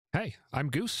Hey, I'm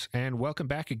Goose, and welcome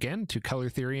back again to Color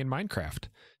Theory in Minecraft.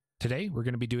 Today, we're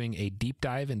going to be doing a deep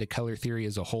dive into color theory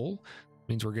as a whole. It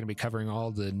means we're going to be covering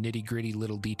all the nitty-gritty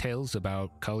little details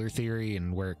about color theory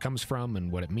and where it comes from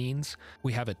and what it means.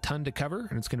 We have a ton to cover,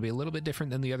 and it's going to be a little bit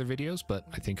different than the other videos, but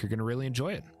I think you're going to really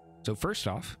enjoy it. So first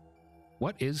off,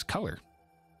 what is color?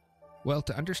 Well,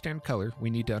 to understand color, we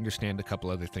need to understand a couple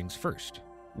other things first.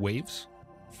 Waves,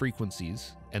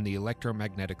 frequencies, and the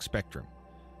electromagnetic spectrum.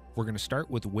 We're going to start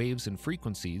with waves and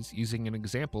frequencies using an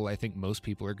example I think most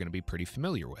people are going to be pretty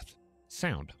familiar with: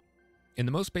 sound. In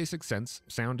the most basic sense,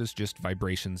 sound is just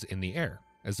vibrations in the air.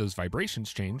 As those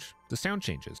vibrations change, the sound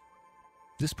changes.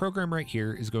 This program right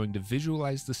here is going to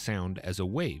visualize the sound as a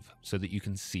wave so that you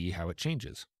can see how it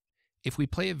changes. If we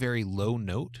play a very low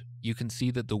note, you can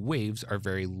see that the waves are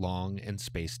very long and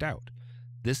spaced out.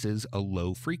 This is a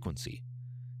low frequency.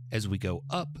 As we go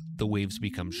up, the waves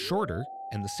become shorter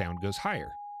and the sound goes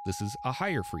higher. This is a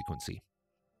higher frequency.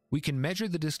 We can measure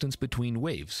the distance between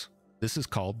waves. This is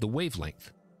called the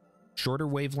wavelength. Shorter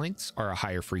wavelengths are a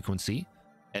higher frequency,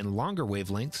 and longer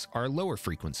wavelengths are a lower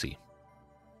frequency.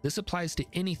 This applies to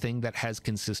anything that has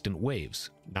consistent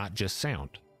waves, not just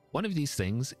sound. One of these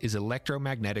things is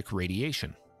electromagnetic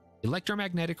radiation.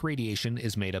 Electromagnetic radiation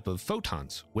is made up of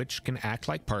photons, which can act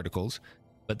like particles,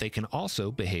 but they can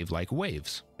also behave like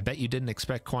waves. I bet you didn't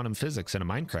expect quantum physics in a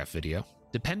Minecraft video.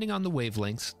 Depending on the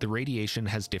wavelengths, the radiation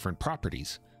has different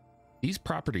properties. These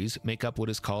properties make up what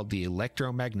is called the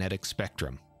electromagnetic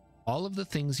spectrum. All of the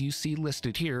things you see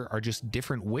listed here are just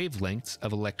different wavelengths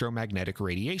of electromagnetic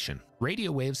radiation. Radio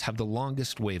waves have the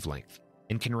longest wavelength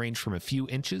and can range from a few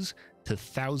inches to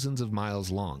thousands of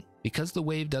miles long. Because the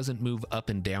wave doesn't move up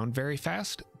and down very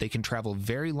fast, they can travel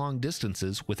very long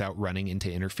distances without running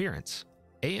into interference.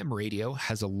 AM radio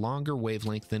has a longer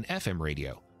wavelength than FM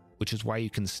radio, which is why you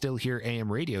can still hear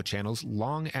AM radio channels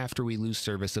long after we lose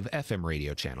service of FM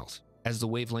radio channels. As the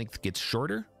wavelength gets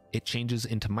shorter, it changes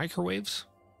into microwaves,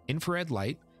 infrared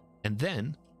light, and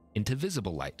then into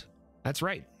visible light. That's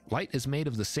right, light is made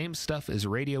of the same stuff as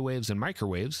radio waves and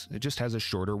microwaves, it just has a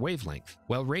shorter wavelength.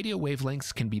 While radio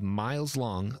wavelengths can be miles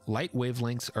long, light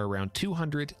wavelengths are around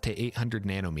 200 to 800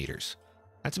 nanometers.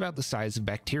 That's about the size of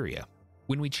bacteria.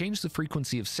 When we change the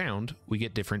frequency of sound, we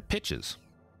get different pitches.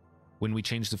 When we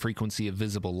change the frequency of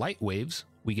visible light waves,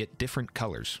 we get different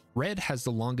colors. Red has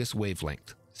the longest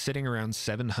wavelength, sitting around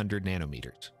 700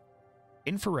 nanometers.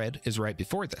 Infrared is right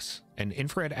before this, and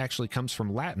infrared actually comes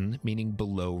from Latin meaning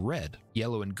below red.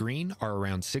 Yellow and green are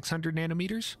around 600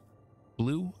 nanometers,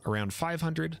 blue around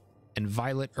 500, and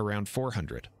violet around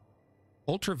 400.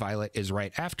 Ultraviolet is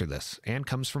right after this, and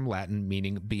comes from Latin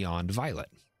meaning beyond violet.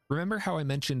 Remember how I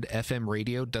mentioned FM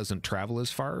radio doesn't travel as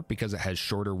far because it has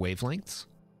shorter wavelengths?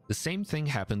 The same thing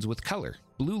happens with color.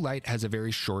 Blue light has a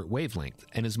very short wavelength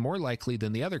and is more likely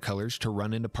than the other colors to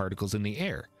run into particles in the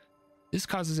air. This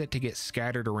causes it to get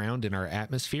scattered around in our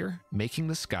atmosphere, making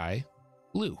the sky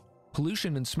blue.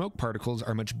 Pollution and smoke particles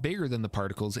are much bigger than the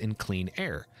particles in clean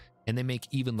air, and they make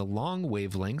even the long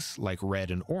wavelengths like red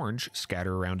and orange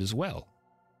scatter around as well.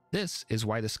 This is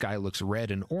why the sky looks red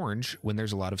and orange when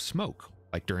there's a lot of smoke,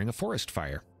 like during a forest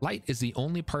fire. Light is the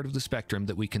only part of the spectrum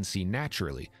that we can see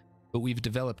naturally, but we've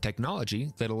developed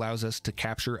technology that allows us to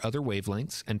capture other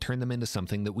wavelengths and turn them into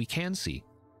something that we can see.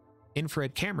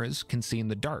 Infrared cameras can see in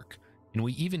the dark, and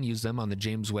we even use them on the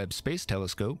James Webb Space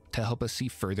Telescope to help us see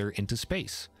further into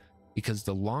space. Because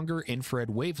the longer infrared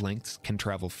wavelengths can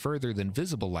travel further than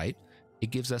visible light,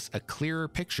 it gives us a clearer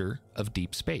picture of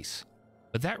deep space.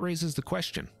 But that raises the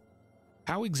question,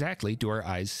 how exactly do our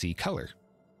eyes see color?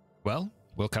 Well,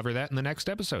 we'll cover that in the next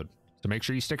episode, so make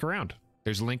sure you stick around.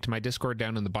 There's a link to my Discord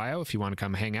down in the bio if you want to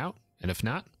come hang out, and if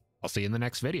not, I'll see you in the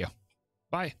next video.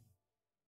 Bye.